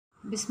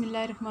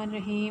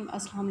Bismillahirrahmanirrahim.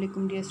 Assalamu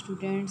alaikum dear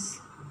students.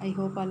 I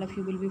hope all of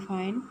you will be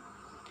fine.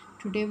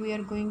 Today we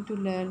are going to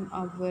learn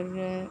our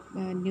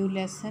new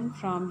lesson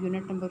from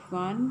unit number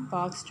 1,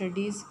 Park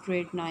Studies,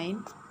 grade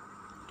 9.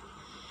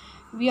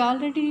 We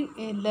already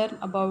learned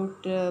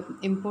about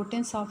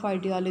importance of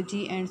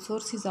ideology and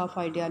sources of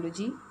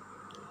ideology.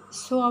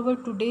 So our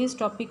today's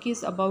topic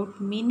is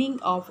about meaning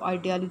of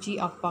ideology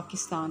of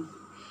Pakistan.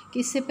 कि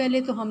इससे पहले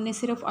तो हमने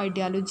सिर्फ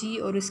ideology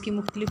और इसकी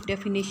मुख्तलिफ़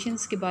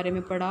definitions के बारे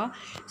में पढ़ा,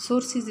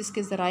 सोर्सेज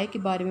इसके ज़राए के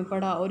बारे में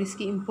पढ़ा और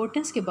इसकी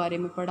इम्पोर्टेंस के बारे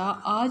में पढ़ा।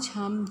 आज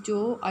हम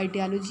जो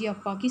आइडियालॉजी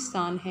ऑफ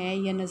पाकिस्तान है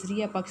या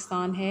नज़रिया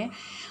पाकिस्तान है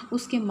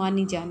उसके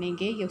मानी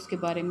जानेंगे या उसके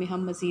बारे में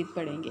हम मज़ीद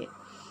पढ़ेंगे।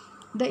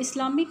 The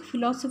Islamic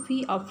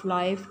philosophy of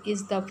life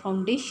is the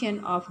foundation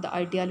of the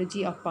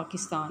ideology of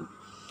Pakistan.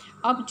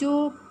 अब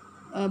जो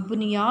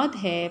बुनियाद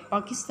है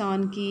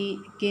पाकिस्तान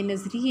की के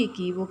नज़रिए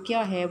की वो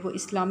क्या है? वो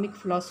इस्लामिक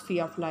फ़िलासफ़ी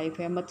ऑफ लाइफ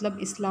है। मतलब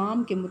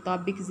इस्लाम के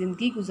मुताबिक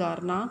ज़िंदगी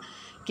गुजारना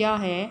क्या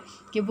है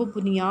कि वो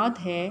बुनियाद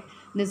है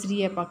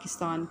नज़रिया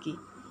पाकिस्तान की।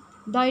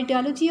 The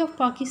ideology of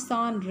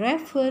Pakistan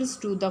refers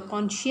to the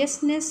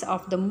consciousness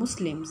of the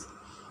Muslims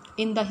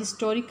in the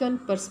historical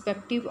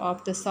perspective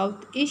of the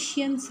south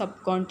Asian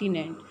सब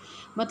कॉन्टिनेंट।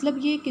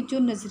 मतलब ये कि जो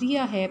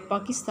नज़रिया है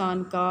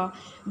पाकिस्तान का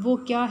वो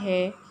क्या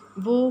है?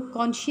 वो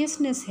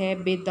कॉन्शियसनेस है,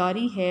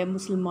 बेदारी है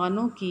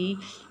मुसलमानों की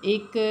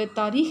एक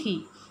तारीख़ी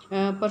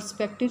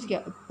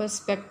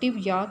पर्सपेक्टिव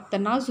या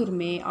तनाजुर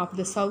में ऑफ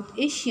द साउथ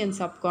एशियन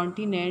सब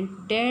continent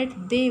that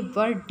they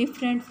were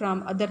different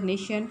from other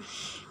nation.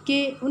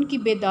 कि उनकी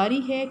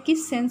बेदारी है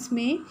किस सेंस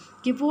में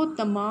कि वो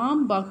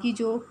तमाम बाकी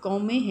जो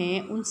कौमें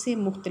हैं उनसे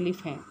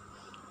मुख्तलिफ हैं।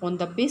 On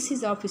the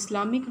basis of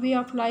Islamic way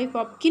of life,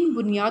 अब किन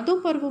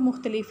बुनियादों पर वो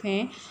मुख्तलिफ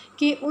हैं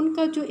कि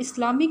उनका जो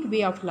इस्लामिक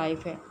वे ऑफ़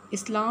लाइफ है,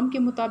 इस्लाम के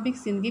मुताबिक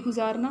ज़िंदगी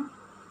गुजारना।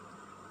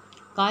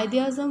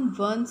 कायद-ए-आज़म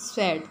वंस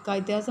सेड,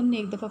 कायद-ए-आज़म ने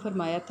एक दफ़ा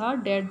फरमाया था,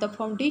 that the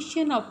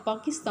foundation of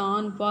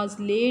Pakistan was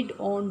laid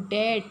on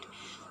that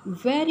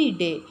very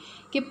day,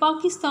 कि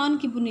पाकिस्तान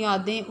की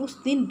बुनियादें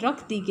उस दिन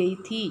रख दी गई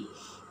थी।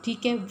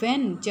 ठीक है,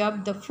 व्हेन,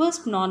 जब the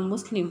first non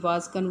Muslim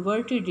was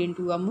converted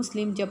into a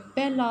मुस्लिम, जब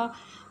पहला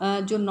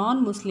जो नॉन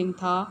मुस्लिम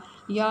था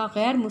या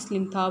गैर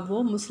मुस्लिम था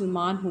वो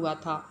मुसलमान हुआ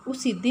था,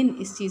 उसी दिन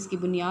इस चीज़ की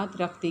बुनियाद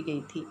रख दी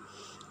गई थी।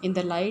 In the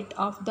light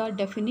of the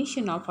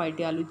definition of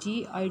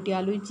ideology,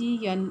 ideology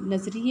या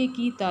नज़रिए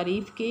की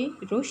तारीफ़ के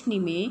रोशनी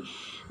में,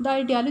 द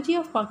आइडियालॉजी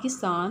ऑफ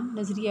पाकिस्तान,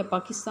 नज़रिया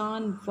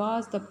Pakistan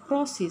was the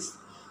process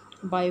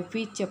by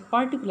which a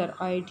particular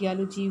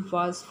ideology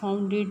was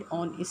founded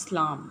on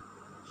इस्लाम।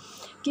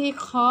 कि एक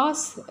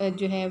ख़ास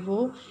जो है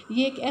वो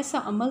ये एक ऐसा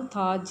अमल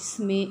था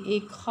जिसमें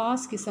एक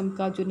ख़ास किस्म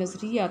का जो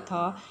नज़रिया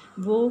था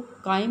वो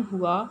कायम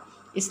हुआ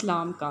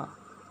इस्लाम का।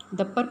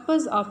 The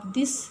purpose of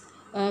this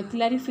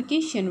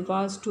clarification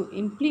was to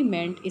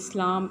implement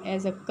Islam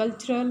as a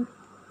cultural,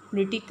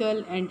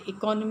 political and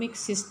economic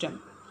system।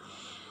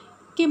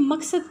 कि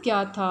मकसद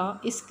क्या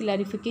था इस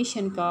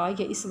क्लैरिफिकेशन का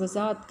या इस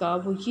वजाहत का?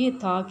 वो ये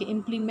था कि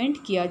इम्प्लीमेंट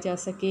किया जा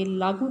सके,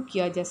 लागू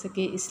किया जा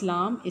सके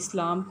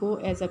इस्लाम को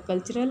एज़ अ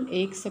कल्चरल,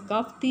 एक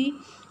सकाफ़ती,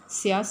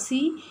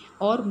 सियासी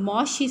और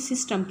माशी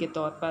सिस्टम के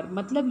तौर पर।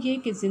 मतलब ये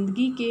कि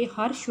ज़िंदगी के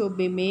हर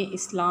शोबे में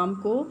इस्लाम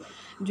को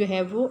जो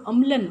है वो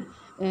अमलन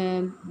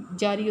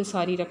जारी व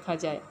सारी रखा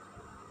जाए।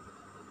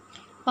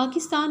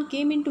 पाकिस्तान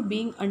केम इन to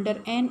being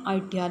under N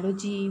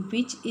ideology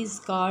which is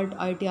called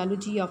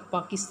ideology of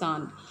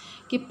Pakistan.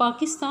 कि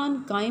पाकिस्तान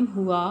कायम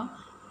हुआ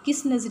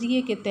किस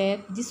नज़रिए के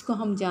तहत जिसको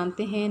हम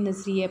जानते हैं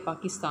नज़रिया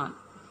Pakistan.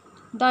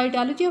 The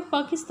ideology of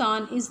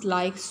Pakistan is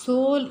like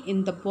soul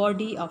in the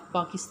body of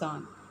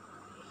Pakistan.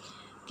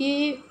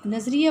 कि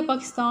नज़रिया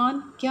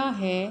पाकिस्तान क्या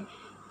है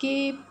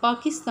कि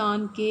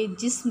पाकिस्तान के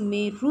जिस्म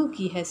में रूह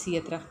की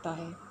हैसियत रखता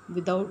है,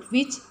 विदाउट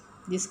विच,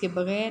 जिसके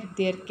बग़ैर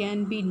there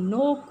can be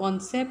no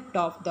concept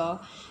of the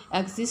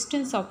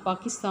existence of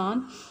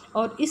Pakistan,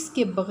 और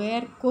इसके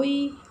बग़ैर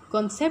कोई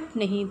कॉन्सेप्ट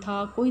नहीं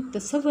था, कोई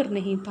तसव्वुर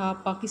नहीं था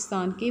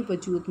पाकिस्तान के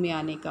वजूद में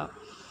आने का।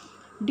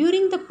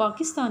 During the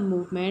Pakistan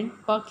movement,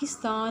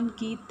 Pakistan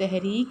की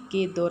तहरीक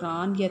के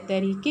दौरान या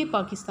तहरीक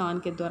पाकिस्तान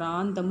के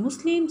दौरान, the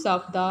Muslims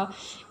of the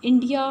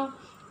India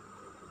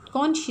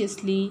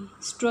consciously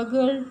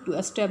struggled to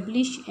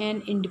establish an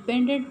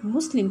independent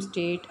Muslim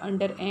state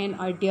under an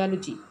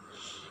ideology।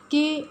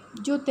 कि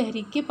जो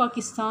तहरीक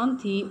पाकिस्तान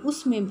थी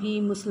उसमें भी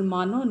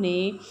मुसलमानों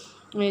ने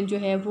जो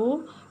है वो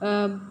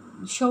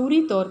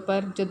शऊरी तौर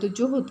पर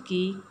जदोजहद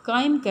की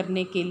कायम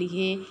करने के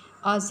लिए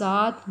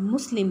आज़ाद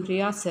मुस्लिम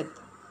रियासत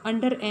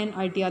अंडर एन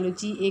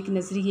आइडियालॉजी, एक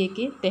नज़रिए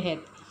के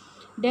तहत।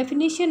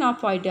 Definition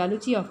of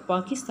ideology of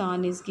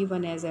Pakistan is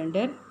given as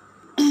under.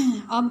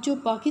 अब जो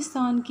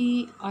पाकिस्तान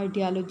की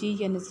आइडियालॉजी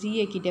या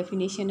नज़रिए की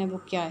डेफिनेशन है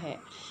वो क्या है?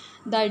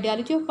 The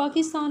ideology of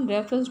Pakistan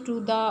refers to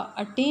the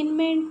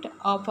attainment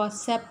of a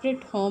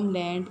separate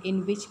homeland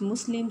in which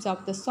Muslims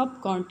of the sub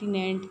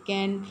continent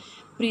can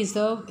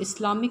preserve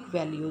Islamic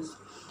values.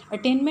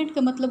 Attainment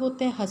का मतलब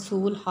होता है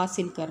हसूल,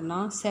 हासिल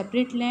करना।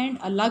 सेपरेट लैंड,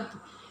 अलग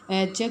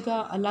जगह,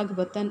 अलग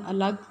वतन,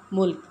 अलग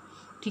मुल्क।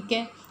 ठीक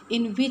है,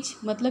 इन विच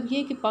मतलब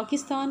ये कि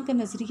पाकिस्तान का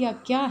नज़रिया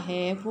क्या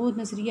है, वो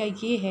नज़रिया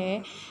ये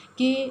है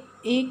कि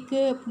एक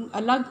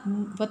अलग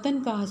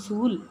वतन का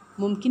हसूल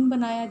मुमकिन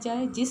बनाया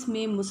जाए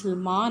जिसमें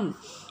मुसलमान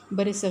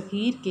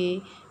बरसग़ीर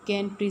के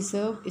कैन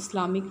प्रिजर्व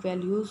इस्लामिक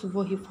वैल्यूज़,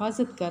 वो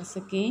हिफाजत कर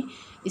सकें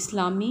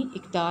इस्लामी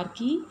इक़दार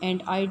की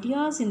and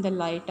ideas in the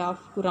light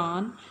of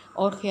Quran,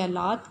 और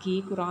ख़यालात की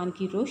कुरान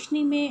की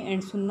रोशनी में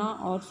एंड सुन्ना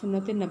और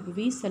सुन्नत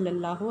नबवी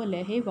सल्लल्लाहु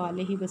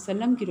अलैहि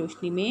वसल्लम की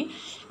रोशनी में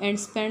and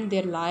spend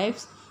their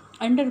lives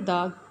under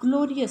the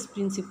glorious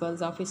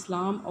principles of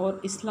Islam,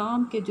 और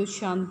इस्लाम के जो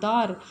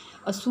शानदार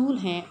असूल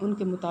हैं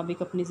उनके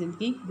मुताबिक अपनी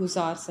ज़िंदगी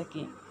गुजार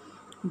सकें।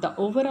 The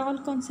overall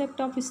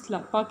concept of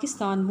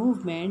Pakistan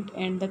movement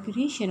and the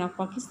creation of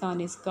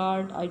Pakistan is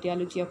called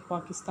ideology of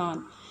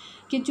Pakistan,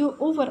 कि जो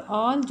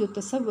ओवरऑल जो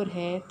तसव्वुर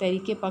है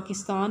तहरीक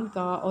पाकिस्तान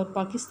का और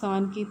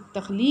पाकिस्तान की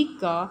तख्लीक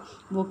का,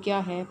 वो क्या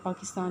है,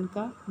 पाकिस्तान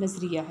का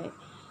नज़रिया है।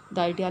 The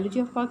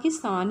ideology of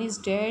Pakistan is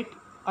date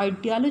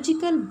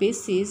ideological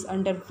basis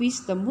under which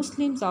the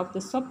Muslims of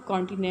the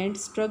subcontinent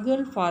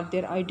struggle for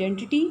their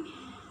identity,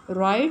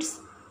 rights,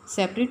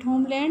 separate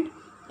homeland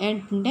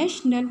and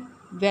national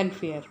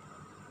welfare.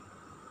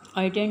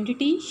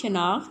 Identity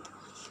शनाख्त,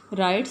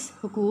 rights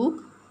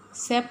हुकूक,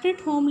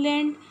 separate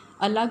homeland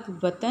अलग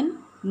वतन,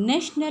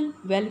 national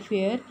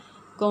welfare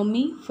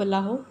कौमी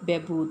फलाह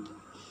बहबूद,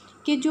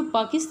 कि जो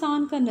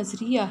पाकिस्तान का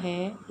नज़रिया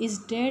है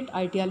इस डेट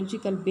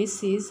आइडियोलॉजिकल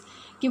बेसिस,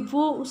 कि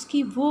वो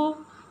उसकी वो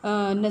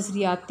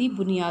नज़रियाती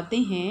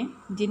बुनियादें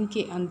हैं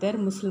जिनके अंदर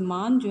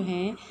मुसलमान जो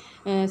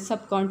हैं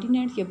सब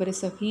कॉन्टिनेंट के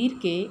बरसग़ीर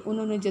के,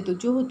 उन्होंने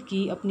जदोजहद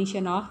की अपनी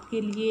शनाख्त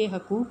के लिए,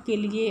 हकूक़ के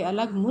लिए,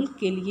 अलग मुल्क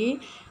के लिए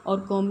और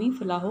कौमी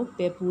फलाह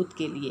बहबूद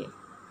के लिए।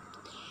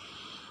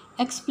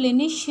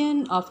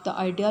 Explanation of the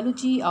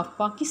ideology of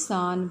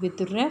Pakistan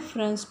with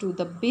reference to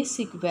the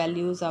basic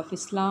values of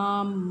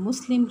Islam,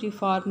 Muslim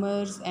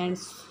reformers and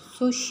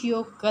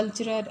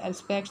socio-cultural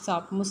aspects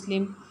of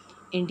Muslim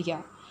India।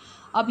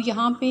 अब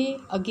यहाँ पे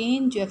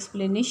अगेन जो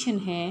एक्सप्लेनेशन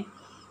है,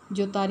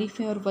 जो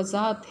तारीफ़ें और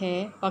वज़ाहत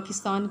है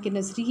पाकिस्तान के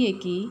नज़रिए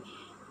की,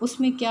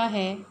 उसमें क्या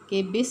है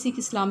कि बेसिक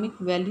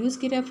इस्लामिक वैल्यूज़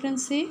के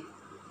रेफरेंस से,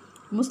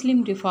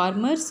 मुस्लिम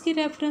रिफार्मर्स के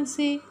रेफरेंस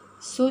से,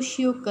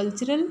 सोशियो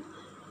कल्चरल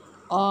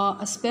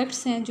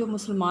एस्पेक्ट्स हैं जो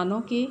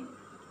मुसलमानों के,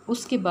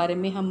 उसके बारे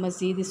में हम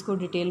मज़ीद इसको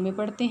डिटेल में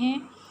पढ़ते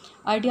हैं।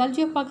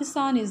 Ideology of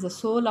Pakistan is the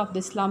soul of the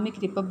Islamic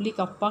Republic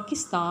of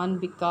Pakistan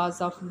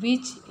because of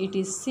which it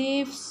is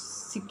safe,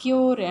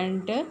 secure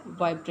and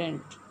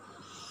vibrant.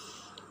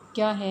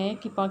 क्या है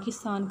कि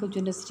पाकिस्तान का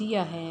जो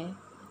नज़रिया है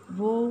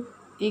वो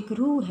एक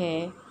रूह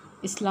है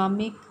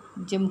इस्लामी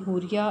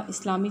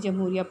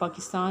जमहूरिया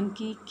पाकिस्तान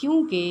की,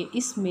 क्योंकि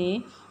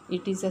इसमें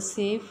इट इज़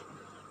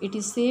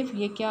सेफ़,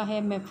 ये क्या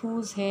है,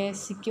 महफूज है,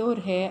 सिक्योर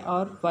है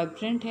और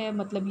वाइब्रेंट है,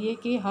 मतलब ये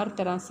कि हर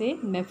तरह से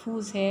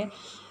महफूज है,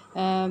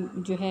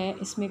 जो है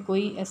इसमें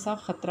कोई ऐसा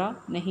ख़तरा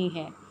नहीं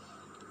है।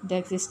 The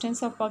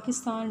existence of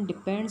Pakistan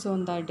depends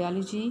on the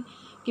ideology,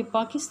 कि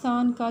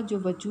पाकिस्तान का जो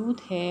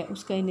वजूद है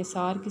उसका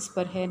इन्हिसार किस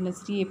पर है,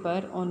 नज़रिए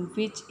पर, on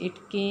which it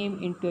came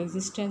into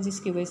existence,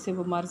 जिसकी वजह से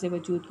वो मार्ज़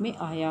वजूद में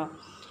आया।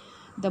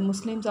 The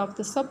Muslims of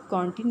the sub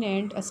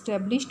continent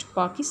established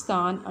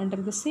Pakistan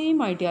under the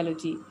same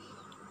ideology,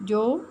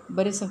 जो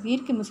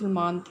बरसग़ीर के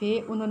मुसलमान थे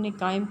उन्होंने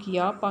कायम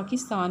किया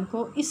पाकिस्तान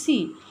को इसी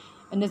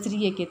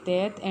नज़रिए के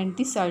तहत, and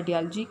this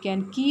ideology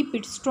can keep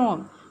it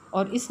strong,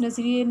 और इस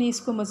नज़रिए ने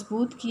इसको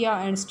मजबूत किया,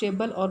 एंड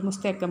स्टेबल और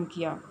मुस्तहकम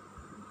किया।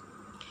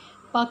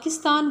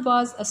 Pakistan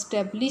was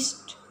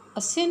established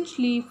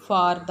essentially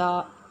for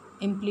the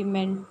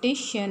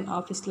implementation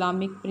of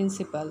Islamic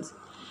principles,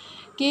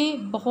 के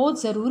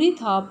बहुत ज़रूरी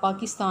था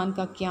पाकिस्तान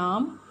का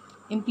क़याम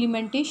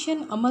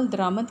इम्प्लीमेंटेशन, अमल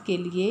दरामद के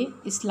लिए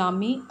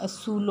इस्लामी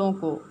असूलों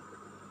को।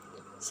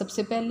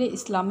 सबसे पहले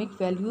Islamic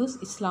values,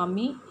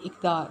 Islami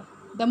इक़दार।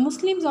 The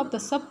Muslims of the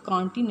sub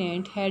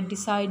continent had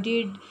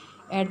decided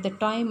at the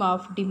time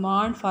of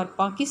demand for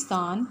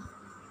Pakistan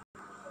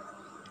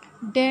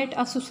that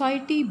a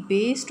society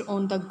based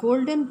on the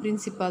golden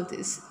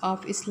principles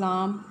of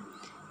Islam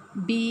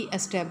be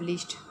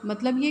established।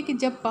 मतलब ये कि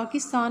जब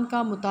पाकिस्तान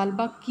का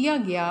मुतालबा किया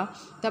गया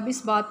तब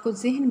इस बात को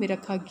जहन में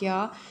रखा गया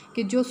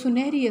कि जो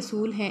सुनहरी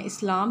असूल हैं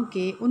इस्लाम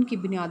के, उनकी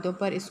बुनियादों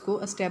पर इसको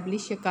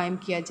एस्टेब्लिश या कायम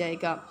किया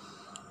जाएगा।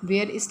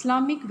 Where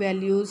Islamic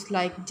values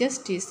like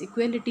justice,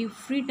 equality,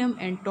 freedom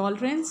and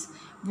tolerance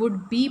would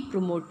be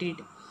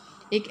promoted.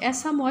 एक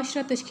ऐसा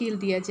मुआशरा तश्कील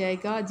दिया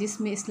जाएगा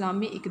जिसमें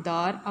इस्लामी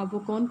इक़दार, अब वो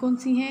कौन कौन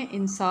सी हैं,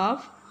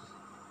 इंसाफ,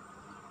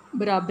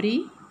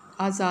 बराबरी,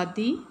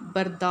 आज़ादी,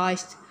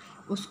 बर्दाश्त,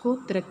 उसको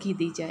तरक्की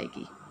दी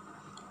जाएगी।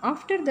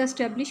 After the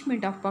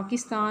establishment of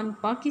Pakistan,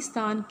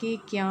 Pakistan के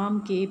क़याम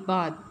के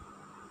बाद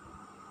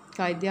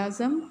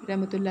कायद-ए-आज़म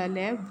रहमतुल्लाह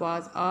अलैह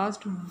was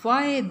asked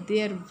why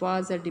there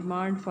was a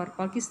demand for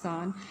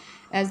Pakistan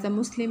as the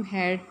Muslim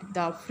had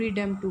the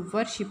freedom to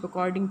worship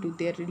according to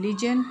their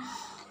religion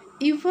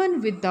even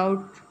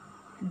without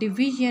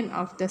division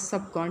of the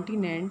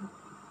subcontinent,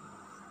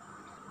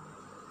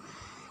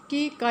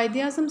 कि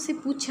कायद-ए-आज़म से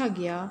पूछा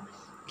गया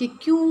कि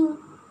क्यों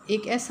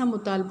एक ऐसा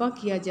मुतालबा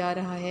किया जा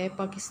रहा है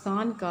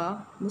पाकिस्तान का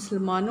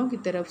मुसलमानों की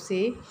तरफ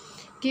से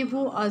कि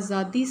वो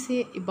आज़ादी से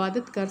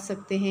इबादत कर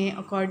सकते हैं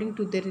अकॉर्डिंग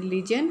टू द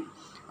रिलीजन,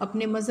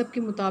 अपने मज़हब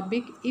के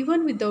मुताबिक,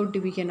 even without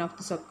division of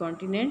the sub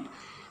continent,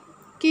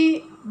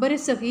 कि बर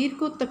सग़ीर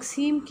को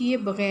तकसीम किए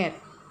बग़ैर।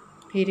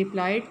 ही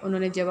रिप्लाइड,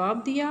 उन्होंने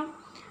जवाब दिया,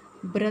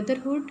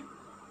 ब्रदरहुड,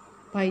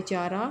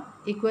 भाईचारा,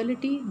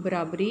 इक्वलिटी,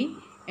 बराबरी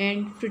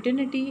एंड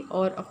फ्रिटर्निटी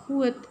और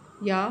अखुवत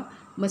या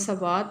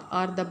मसवात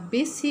are the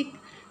basic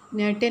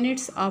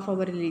tenets of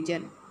our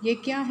religion. ये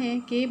क्या हैं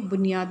कि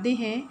बुनियादें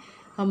हैं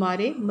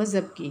हमारे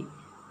मज़हब की।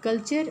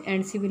 कल्चर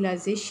एंड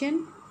सिविलाइजेशन,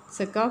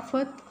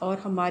 सकाफ़त और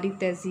हमारी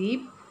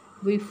तहज़ीब।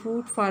 We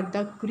food for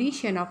the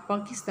creation of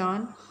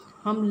Pakistan,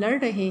 हम लड़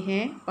रहे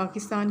हैं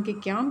पाकिस्तान के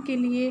क़याम के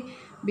लिए।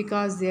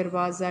 Because there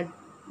was a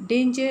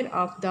danger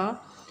of the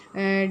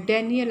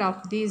Daniel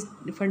of these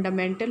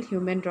fundamental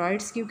human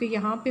rights, क्योंकि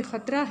यहाँ पे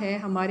ख़तरा है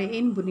हमारे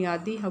इन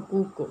बुनियादी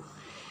हकूक़ को।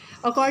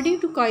 According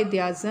to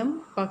Quaid-e-Azam,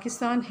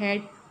 Pakistan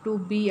had to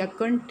be a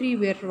country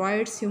where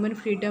rights, human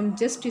freedom,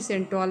 justice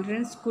and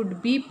tolerance could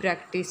be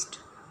practised.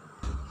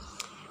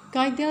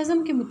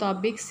 Quaid-e-Azam के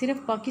मुताबिक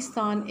सिर्फ़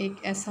पाकिस्तान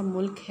एक ऐसा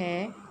मुल्क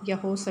है या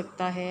हो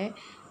सकता है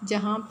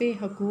जहाँ पे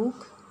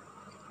हकूक़,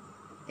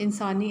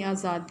 इंसानी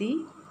आज़ादी,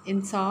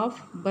 इंसाफ,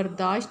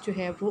 बर्दाश्त जो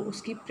है वो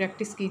उसकी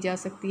प्रैक्टिस की जा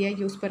सकती है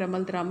या उस पर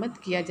अमल दरामद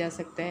किया जा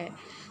सकता है।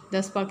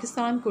 दस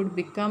Pakistan could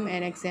become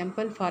an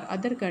example for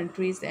other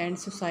countries and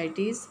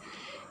societies.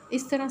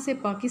 इस तरह से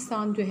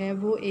पाकिस्तान जो है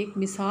वो एक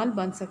मिसाल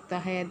बन सकता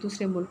है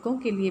दूसरे मुल्कों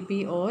के लिए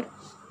भी और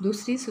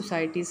दूसरी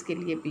सोसाइटीज़ के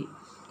लिए भी।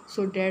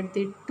 So that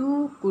they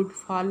to could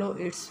follow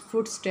it's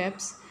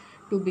footsteps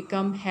to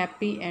become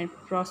happy and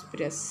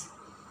prosperous.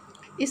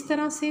 इस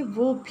तरह से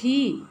वो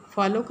भी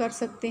फॉलो कर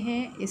सकते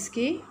हैं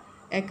इसके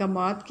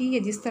अहकामात की, या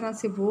जिस तरह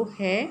से वो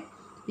है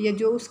या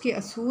जो उसके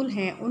असूल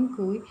हैं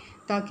उनको,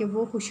 ताकि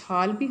वो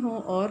खुशहाल भी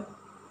हों और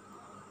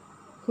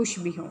खुश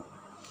भी हों।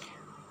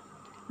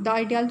 The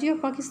ideology of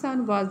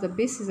Pakistan was the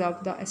basis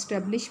of the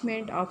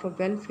establishment of a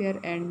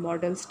welfare and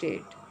model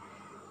state,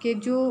 कि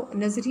जो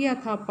नज़रिया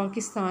था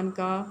पाकिस्तान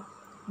का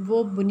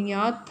वो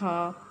बुनियाद था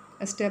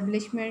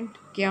एस्टेब्लिशमेंट,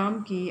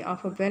 क़याम की,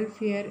 ऑफ अ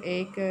वेलफेयर,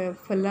 एक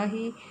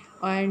फलाही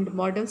एंड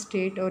मॉडल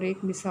स्टेट और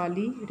एक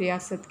मिसाली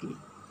रियासत की।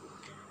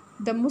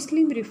 The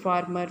Muslim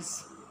reformers,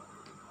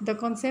 the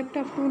concept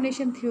of to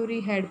nation theory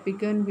had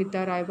begun with the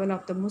arrival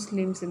of the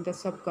Muslims in the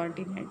sub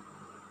continent.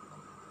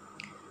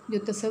 जो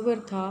तसव्वुर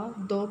था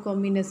दो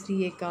कौमी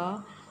नज़रिए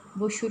का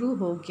वो शुरू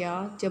हो गया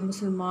जब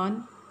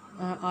मुसलमान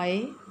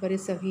आए बर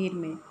सग़ीर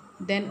में।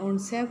 देन ऑन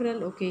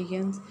सेवरल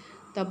ओकेजन्स,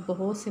 तब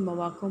बहुत से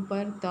मौक़ों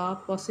पर,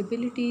 the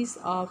possibilities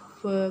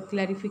of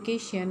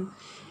clarification,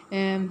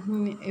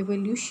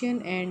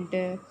 evolution and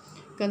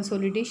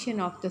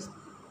consolidation of the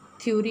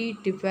theory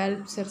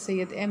develop sir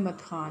Syed Ahmad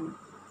Khan,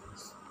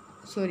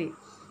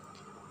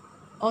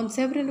 on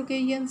several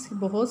occasions,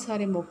 बहुत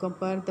सारे मौक़ों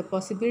पर, द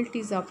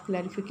पॉसिबिलिटीज़ ऑफ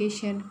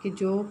क्लैरिफिकेशन, कि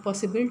जो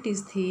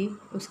पॉसिबिलिटीज़ थी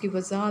उसकी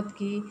वजाहत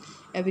की,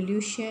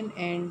 एवोल्यूशन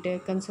एंड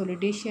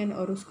कंसोलिडेशन,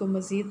 और उसको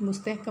मज़ीद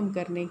मुस्तहकम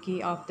करने की,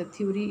 ऑफ द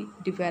थ्योरी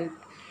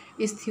डिवेल्प,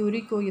 इस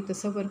थ्योरी को, ये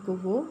तसव्वुर को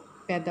वो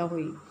पैदा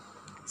हुई।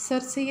 Sir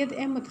Syed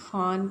Ahmad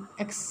Khan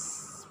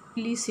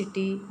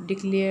explicitly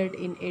declared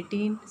इन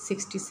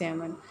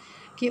 1867,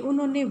 कि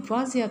उन्होंने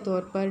वाज़िया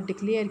तौर पर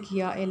डिक्लेयर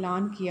किया,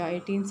 ऐलान किया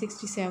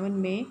 1867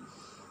 में,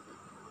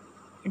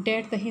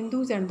 date the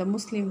Hindus and the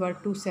Muslim were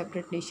to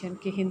separate nation,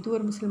 के हिंदू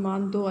और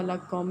मुसलमान दो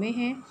अलग कौमें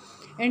हैं,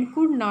 and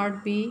could not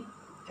be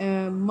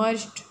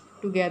merged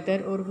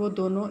together, और वो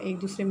दोनों एक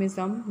दूसरे में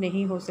जम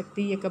नहीं हो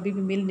सकती या कभी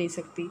भी मिल नहीं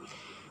सकती।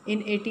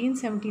 इन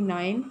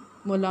 1879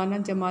 मौलाना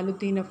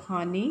जमालुद्दीन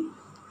अफ़ग़ानी,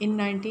 इन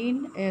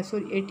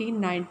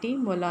 1890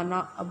 मौलाना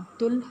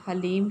Abdul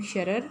haleem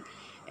Sharar,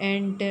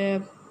 and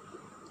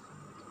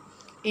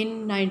in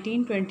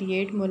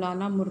 1928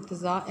 Maulana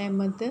Murtaza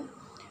Ahmad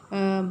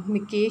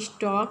Mikesh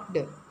talked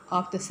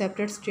of the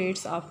separate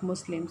states of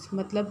Muslims.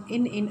 मतलब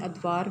इन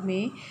अदवार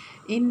में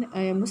इन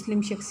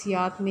मुस्लिम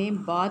शख्सियात ने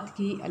बात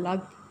की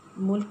अलग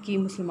मुल्क की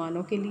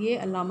मुसलमानों के लिए।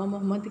 अल्लामा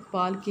Mohammad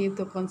Iqbal gave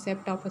the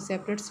concept of a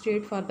separate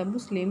state for the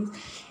Muslims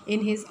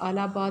in his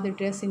Allahabad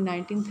address in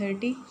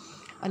 1930।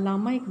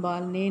 अल्लामा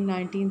इकबाल ने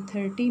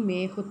 1930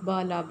 में खुतबा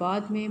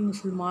अलाहाबाद में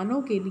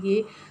मुसलमानों के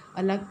लिए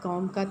अलग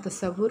कौम का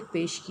तसव्वुर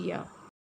पेश किया।